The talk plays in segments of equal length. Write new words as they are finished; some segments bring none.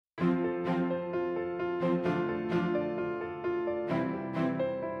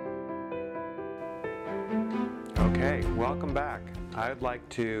Okay, welcome back. I'd like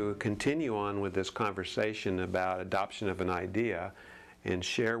to continue on with this conversation about adoption of an idea and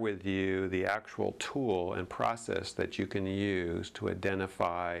share with you the actual tool and process that you can use to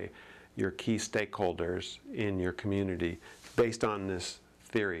identify your key stakeholders in your community based on this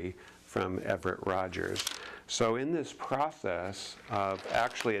theory from Everett Rogers. So in this process of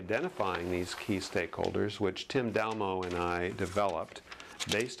actually identifying these key stakeholders, which Tim Dalmo and I developed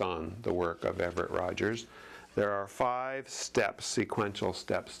based on the work of Everett Rogers, there are 5 steps, sequential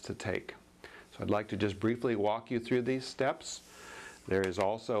steps to take. So I'd like to just briefly walk you through these steps. There is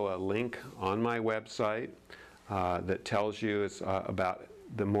also a link on my website that tells you about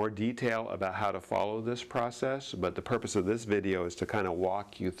the more detail about how to follow this process, but the purpose of this video is to kind of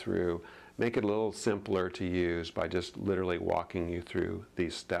walk you through, make it a little simpler to use by just literally walking you through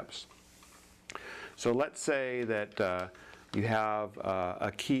these steps. So let's say that you have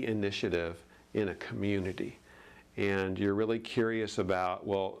a key initiative in a community, and you're really curious about,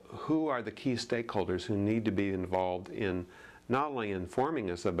 well, who are the key stakeholders who need to be involved in not only informing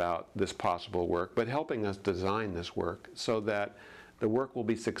us about this possible work, but helping us design this work so that the work will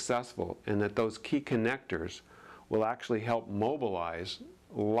be successful and that those key connectors will actually help mobilize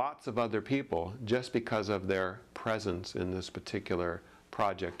lots of other people just because of their presence in this particular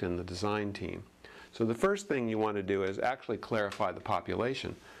project in the design team. So the first thing you want to do is actually clarify the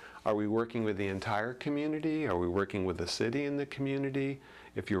population. Are we working with the entire community? Are we working with the city in the community?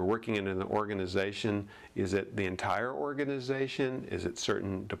 If you're working in an organization, is it the entire organization? Is it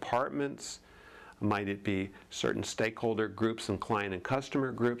certain departments? Might it be certain stakeholder groups and client and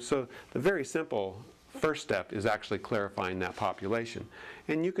customer groups? So the very simple first step is actually clarifying that population.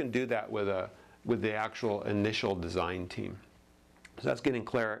 And you can do that with the actual initial design team. So that's getting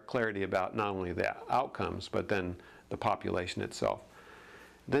clarity about not only the outcomes, but then the population itself.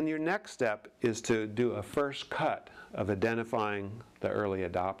 Then your next step is to do a first cut of identifying the early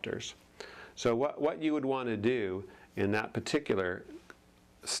adopters. So what you would want to do in that particular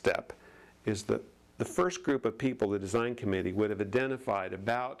step is the first group of people, the design committee, would have identified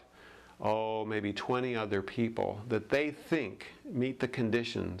about, maybe 20 other people that they think meet the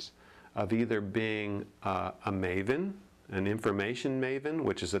conditions of either being a maven, an information maven,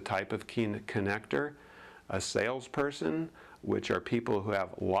 which is a type of key connector, a salesperson, which are people who have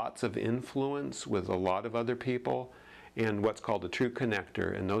lots of influence with a lot of other people, and what's called a true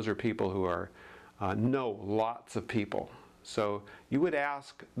connector, and those are people who are know lots of people. So you would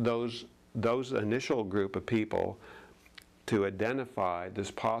ask those initial group of people to identify this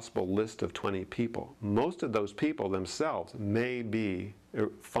possible list of 20 people. Most of those people themselves may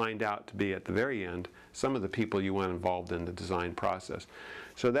find out to be at the very end some of the people you want involved in the design process.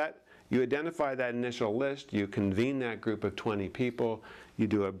 So that you identify that initial list, you convene that group of 20 people, you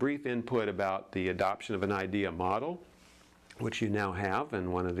do a brief input about the adoption of an idea model, which you now have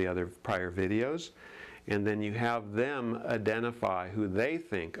in one of the other prior videos, and then you have them identify who they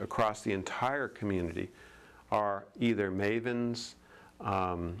think across the entire community are either mavens,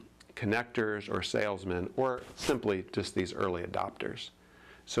 connectors, or salesmen, or simply just these early adopters.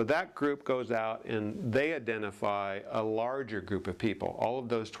 So that group goes out and they identify a larger group of people. All of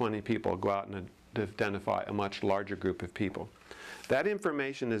those 20 people go out and identify a much larger group of people. That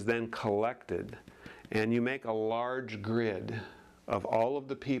information is then collected, and you make a large grid of all of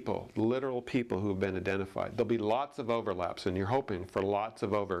the people, literal people who have been identified. There'll be lots of overlaps, and you're hoping for lots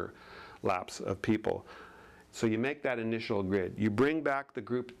of overlaps of people. So you make that initial grid. You bring back the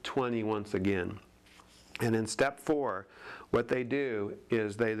group 20 once again. And in step 4, what they do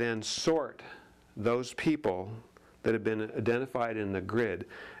is they then sort those people that have been identified in the grid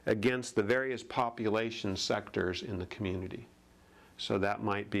against the various population sectors in the community. So that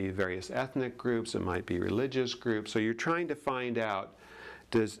might be various ethnic groups, it might be religious groups. So you're trying to find out,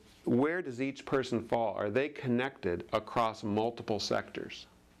 where does each person fall? Are they connected across multiple sectors?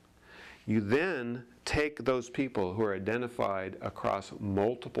 You then take those people who are identified across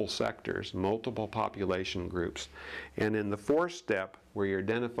multiple sectors, multiple population groups, and in the 4th step, where you're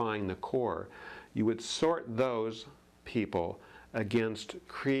identifying the core, you would sort those people against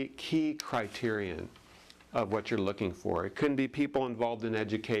key criterion of what you're looking for. It can be people involved in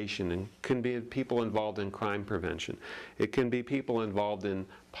education, and can be people involved in crime prevention. It can be people involved in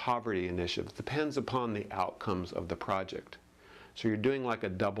poverty initiatives. It depends upon the outcomes of the project. So you're doing like a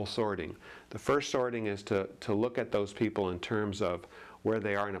double sorting. The first sorting is to look at those people in terms of where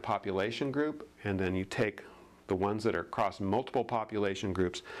they are in a population group, and then you take the ones that are across multiple population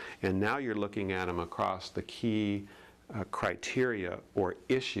groups, and now you're looking at them across the key criteria or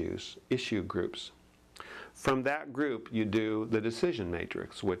issue groups. From that group, you do the decision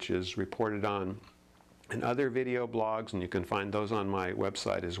matrix, which is reported on and other video blogs, and you can find those on my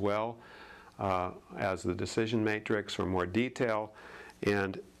website as well, as the decision matrix for more detail.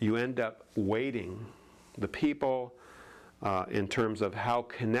 And you end up weighting the people in terms of how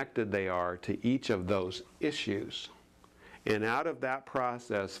connected they are to each of those issues. And out of that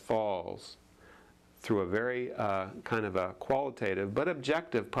process falls, through a very kind of a qualitative but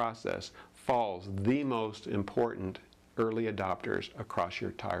objective process, falls the most important early adopters across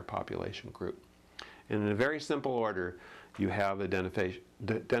your entire population group. And in a very simple order, you have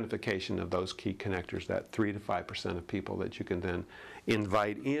identification of those key connectors, that 3 to 5% of people that you can then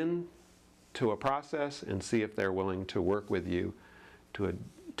invite in to a process and see if they're willing to work with you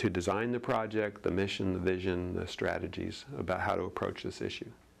to design the project, the mission, the vision, the strategies about how to approach this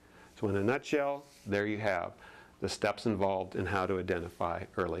issue. So in a nutshell, there you have the steps involved in how to identify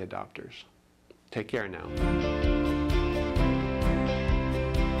early adopters. Take care now.